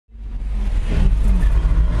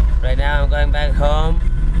now I'm going back home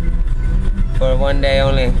for 1 day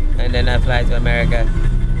only, and then I fly to America.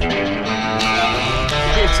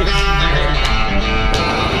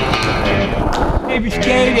 Baby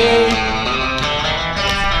skating!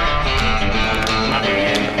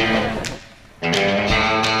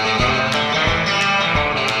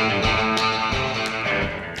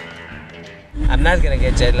 I'm not gonna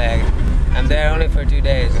get jet lag. I'm there only for 2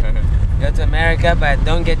 days. Go to America, but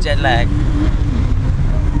don't get jet lag.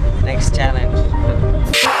 Next challenge.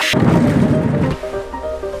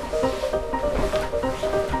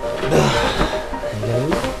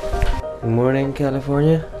 Good morning,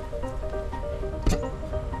 California.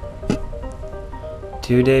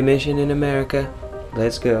 2-day mission in America.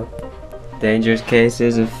 Let's go. Dangerous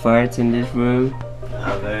cases of farts in this room.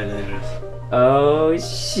 Oh, very dangerous. Oh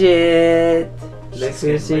shit! Look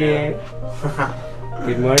who's here.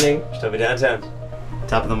 Good morning. Should be downtown.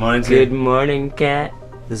 Top of the morning. Good morning, cat.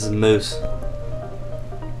 This is Moose.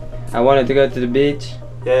 I wanted to go to the beach,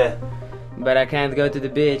 Yeah. but I can't go to the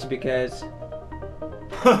beach because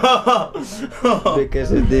of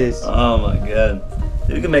this. Oh my god.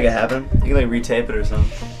 Dude, you can make it happen. You can like retape it or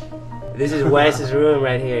something. This is Wes's room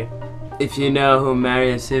right here. If you know who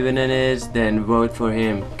Mario Sivinen is, then vote for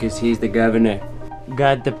him, because he's the governor.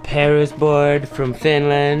 Got the Perus board from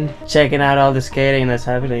Finland. Checking out all the skating that's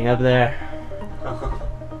happening up there.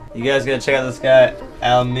 You guys gotta check out this guy,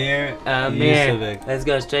 Almir. Let's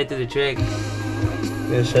go straight to the trick.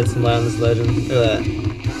 Gonna shed some light on this legend. Look at that.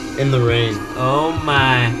 In the rain. Oh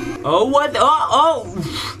my. Oh what? Oh!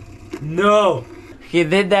 No! He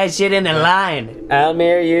did that shit in the line.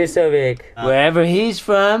 Almir Yusovic. Wherever he's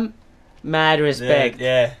from, mad respect.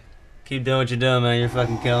 Yeah. Keep doing what you're doing, man. You're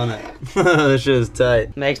fucking killing it. This shit is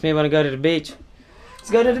tight. Makes me want to go to the beach.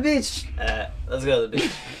 Let's go to the beach. Let's go to the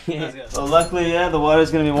beach. Let's go. Well, luckily, yeah, the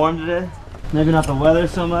water's gonna be warm today. Maybe not the weather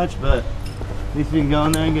so much, but at least we can go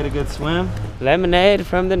in there and get a good swim. Lemonade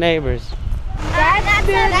from the neighbors. That's a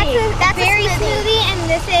berry smoothie, and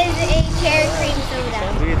this is a cherry cream soda.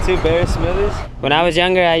 We get 2 berry smoothies. When I was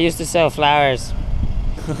younger, I used to sell flowers.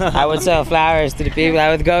 I would sell flowers to the people. I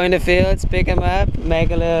would go in the fields, pick them up,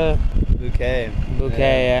 make a little Bouquet,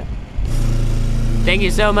 yeah. Thank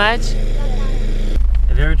you so much.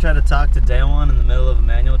 Have you ever tried to talk to Day One in the middle of a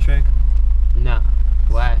manual trick? No.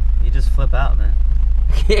 Why? You just flip out, man.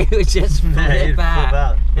 You just flip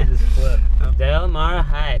out. You just flip. Del Mar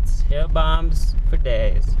Heights. Hill bombs for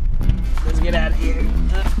days. Let's get out of here.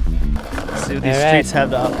 Let's see what these streets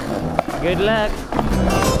have to offer. Good luck.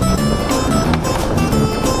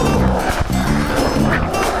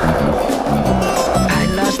 I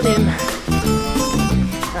lost him.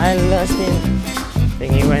 I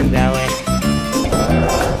think he went that way.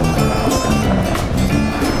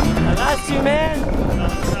 I lost you, man.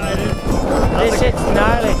 This shit's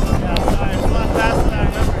gnarly. Yeah, sorry, it's a lot faster than I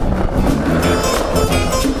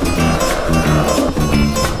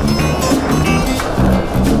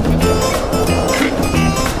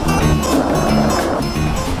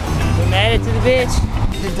We made it to the beach.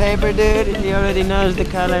 The taper dude, he already knows the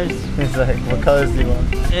colors. He's like, what colors do you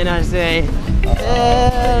want? And I say,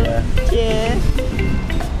 yeah.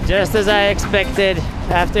 Just as I expected,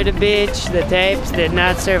 after the beach, the tapes did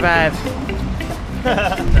not survive.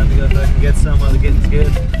 Time to go fucking get some while the getting's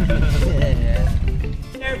good.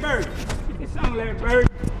 Larry Byrd. Get some Larry Byrd.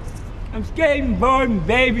 I'm skating, boy, and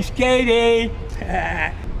baby skating.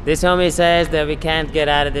 This homie says that we can't get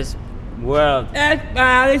out of this world.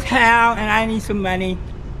 That's how, and I need some money.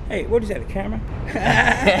 Hey, what is that, a camera?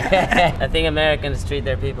 I think Americans treat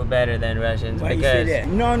their people better than Russians. Why you say that?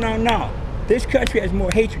 No. This country has more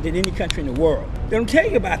hatred than any country in the world. They don't tell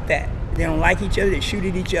you about that. They don't like each other, they shoot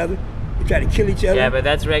at each other, they try to kill each other. Yeah, but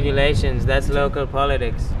that's regulations, that's local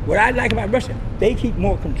politics. What I like about Russia, they keep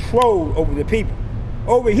more control over the people.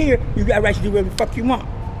 Over here, you got right to do whatever the fuck you want.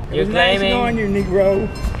 You're nice claiming... knowing you, Negro.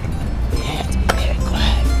 We have to be very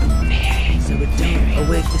quiet. So we don't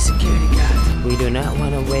awake the security guard. We do not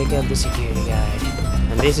want to wake up the security guard.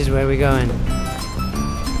 And this is where we're going.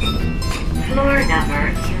 Floor number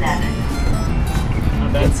 11.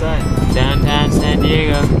 Not bad sign. Downtown San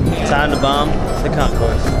Diego. Time to bomb the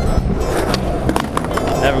concourse.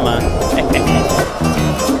 Never mind.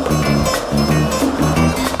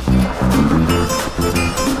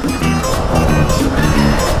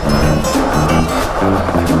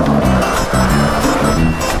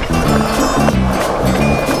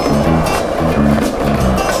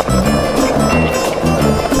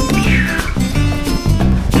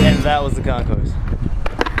 And that was the concourse.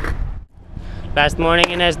 Last morning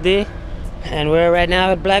in SD, and we're right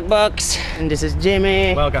now at Black Box, and this is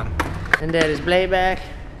Jimmy. Welcome. And that is Playback.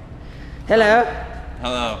 Hello.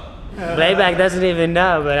 Hello. Playback doesn't even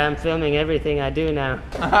know, but I'm filming everything I do now.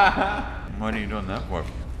 What are you doing that for?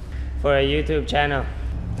 For a YouTube channel.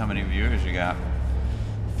 How many viewers you got?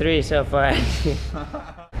 3 so far.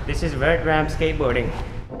 This is vert ramp skateboarding.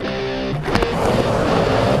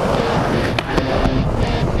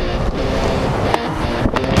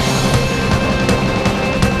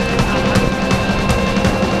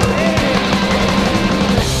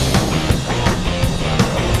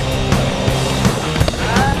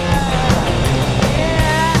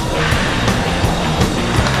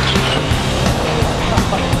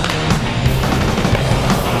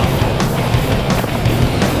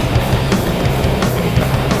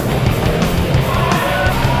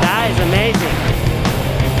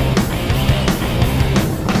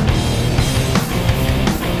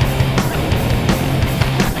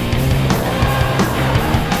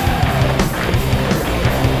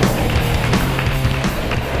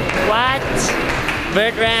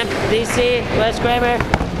 Byrd ramp, DC, Wes Kramer,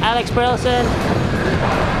 Alex Burleson.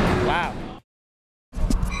 Wow.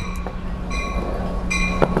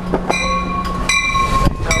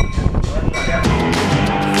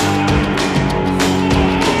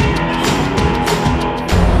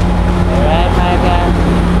 Alright, my guy.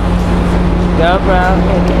 GoPro.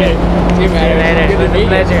 See you later. It was a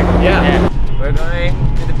pleasure. Yeah. We're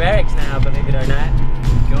going to the barracks now, believe it or not.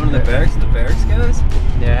 Going to the barracks? The barracks guys?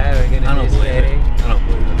 Yeah, we're gonna do skating. I don't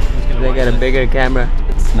believe it. They got a bigger camera.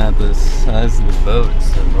 It's not the size of the boat,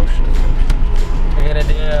 it's the motion of it. We're gonna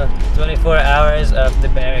do 24 hours of the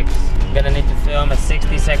barracks. Gonna need to film a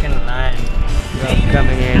 60-second line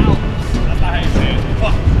coming in.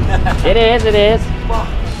 It is.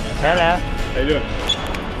 Hello. How you doing?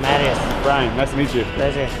 Madars. Brian, nice to meet you.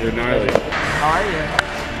 Pleasure. You're gnarly. How are you?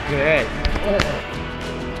 Good.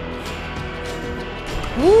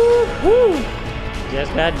 Woo-hoo.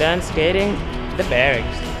 Just got done skating the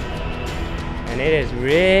barracks. And it is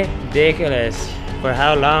ridiculous for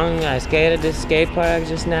how long I skated this skate park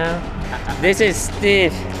just now. This is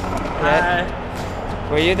Steve. Hi.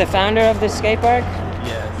 Were you the founder of this skate park?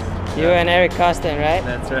 Yes. You and Eric Costin, right?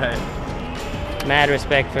 That's right. Mad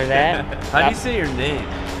respect for that. How do you say your name?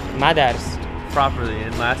 Madars. Properly,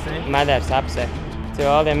 and last name? Madars Apse. To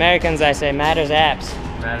all the Americans, I say Madars Apse.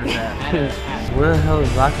 Madars Apse. Where the hell is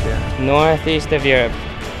Latvia? Northeast of Europe.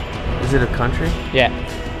 Is it a country? Yeah.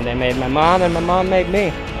 They made my mom and my mom made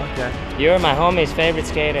me. Okay. You're my homie's favorite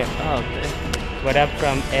skater. Oh, okay. What up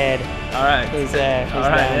from Ed? All right. Who's All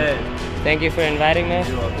right, down. Ed. Thank you for inviting me.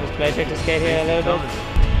 You're welcome. It was a pleasure to skate here a little bit.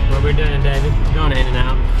 Coming. What we're doing, David? Going in and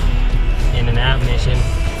out. In and out mission.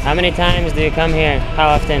 How many times do you come here? How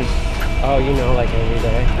often? Oh, you know, like every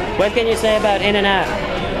day. What can you say about In and Out?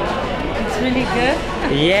 It's really good.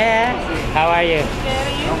 Yeah. How are you?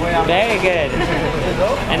 Very good.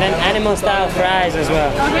 And then animal style fries as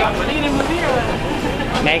well.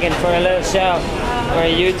 Making for a little show for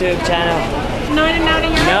a YouTube channel. No In and Out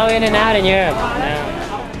in Europe? No In and Out in Europe. No.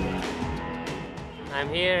 I'm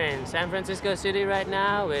here in San Francisco City right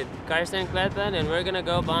now with Karsten Kleppen, and we're gonna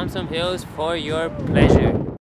go bomb some hills for your pleasure.